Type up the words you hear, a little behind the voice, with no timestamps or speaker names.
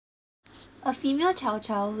A female Chow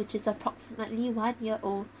Chow, which is approximately 1 year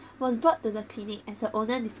old, was brought to the clinic as her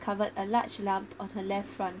owner discovered a large lump on her left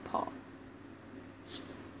front paw.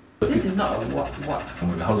 This is not a what?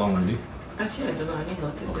 How long already? Actually, I don't know. I only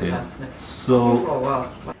noticed it last night. So for a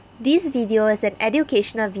while. This video is an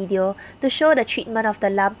educational video to show the treatment of the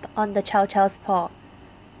lump on the Chow Chow's paw.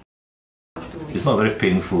 It's not very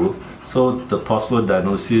painful. So the possible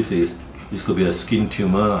diagnosis is this could be a skin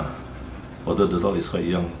tumor, although the dog is quite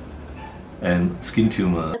young. And skin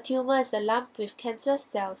tumor. A tumour is a lump with cancerous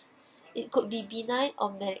cells. It could be benign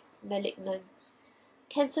or malignant.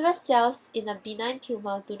 Cancerous cells in a benign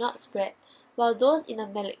tumour do not spread, while those in a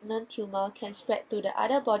malignant tumour can spread to the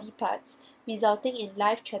other body parts, resulting in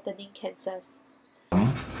life-threatening cancers.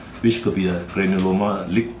 Which could be a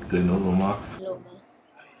granuloma, leak granuloma.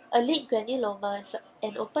 A leak granuloma is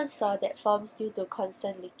an open sore that forms due to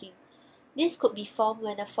constant leaking. This could be formed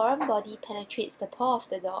when a foreign body penetrates the paw of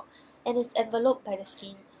the dog and is enveloped by the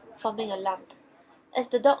skin, forming a lump. As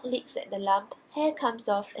the dog licks at the lump, hair comes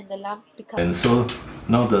off and the lump becomes... And so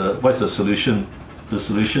now what's the solution? The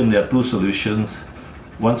solution, there are two solutions.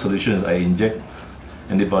 One solution is I inject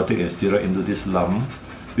antibiotic and steroid into this lump,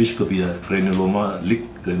 which could be a granuloma, leak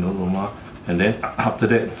granuloma, and then after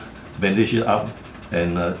that bandage it up,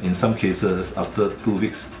 and in some cases after 2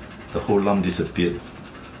 weeks the whole lump disappeared.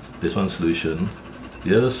 That's one solution.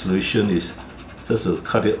 The other solution is just to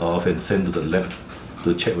cut it off and send to the lab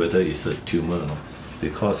to check whether it's a tumor or not,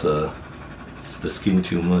 because the skin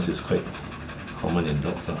tumors is quite common in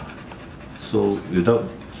dogs. So without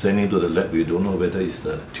sending to the lab, we don't know whether it's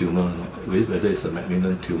a tumor or not, whether it's a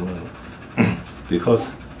malignant tumor or not.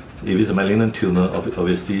 Because if it's a malignant tumor,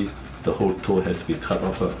 obviously the whole toe has to be cut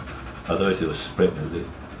off, otherwise it will spread, is it?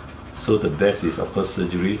 So the best is of course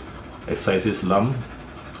surgery, excise this lump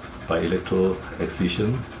by electro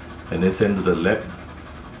excision, and then send to the lab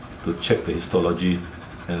to check the histology.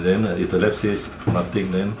 And then if the lab says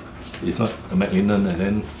nothing, then it's not a malignant, and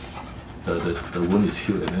then the wound is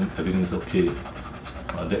healed and then everything is okay.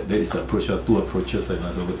 That is the approach, two approaches in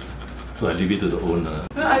other words. So I leave it to the owner.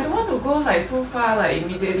 Well, I don't want to go like so far like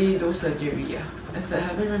immediately do surgery. As I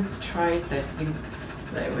haven't even tried testing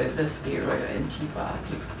like whether steroid or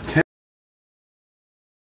antibiotic.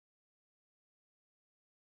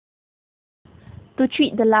 To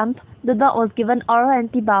treat the lump, the dog was given oral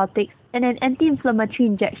antibiotics and an anti-inflammatory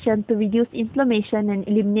injection to reduce inflammation and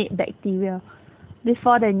eliminate bacteria.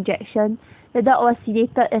 Before the injection, the dog was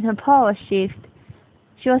sedated and her paw was shaved.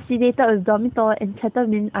 She was sedated with Domitol and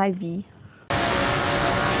ketamine IV.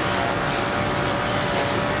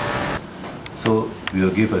 So we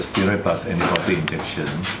will give a steroid plus antibiotic injection.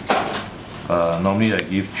 Normally I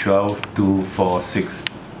give 12, 2, 4, 6,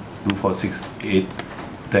 2, 4, 6, 8,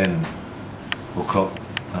 10 o'clock.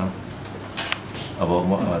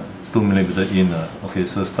 About 2 millimeter in. Okay,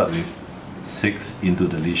 so start with 6 into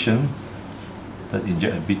the lesion. Then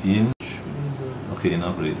inject a bit in. Okay,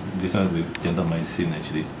 enough already. This one with gentamicin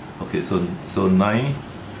actually. Okay, so 9.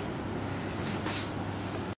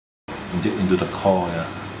 Inject into the core,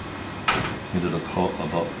 into the core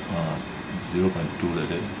about 0.2 like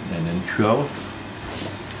that, and then 12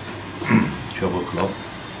 o'clock.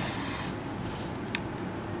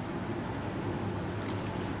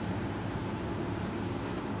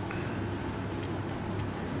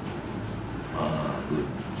 Good.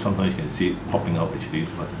 Sometimes you can see it popping out actually,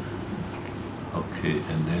 but okay,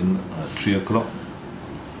 and then 3 o'clock.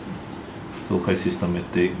 So quite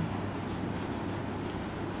systematic.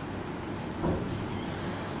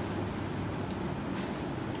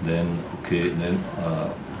 Then okay, then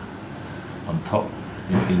on top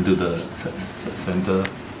into the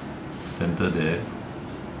center there.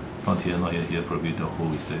 Not here, here. Probably the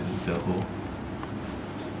hole is there. Is there a hole?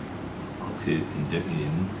 Okay, inject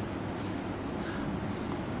in.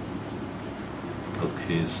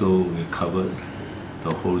 Okay, so we covered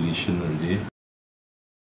the whole lesion already.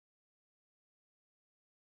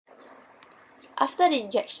 After the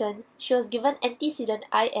injection, she was given antecedent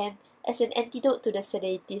IM as an antidote to the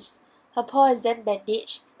sedatives. Her paw is then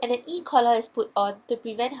bandaged and an e-collar is put on to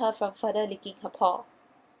prevent her from further licking her paw.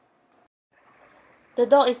 The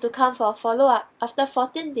dog is to come for a follow-up after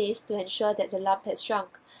 14 days to ensure that the lump has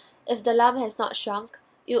shrunk. If the lump has not shrunk,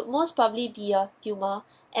 it would most probably be a tumour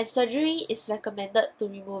and surgery is recommended to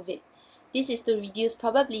remove it. This is to reduce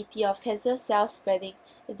probability of cancer cells spreading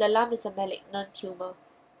if the lump is a malignant tumour.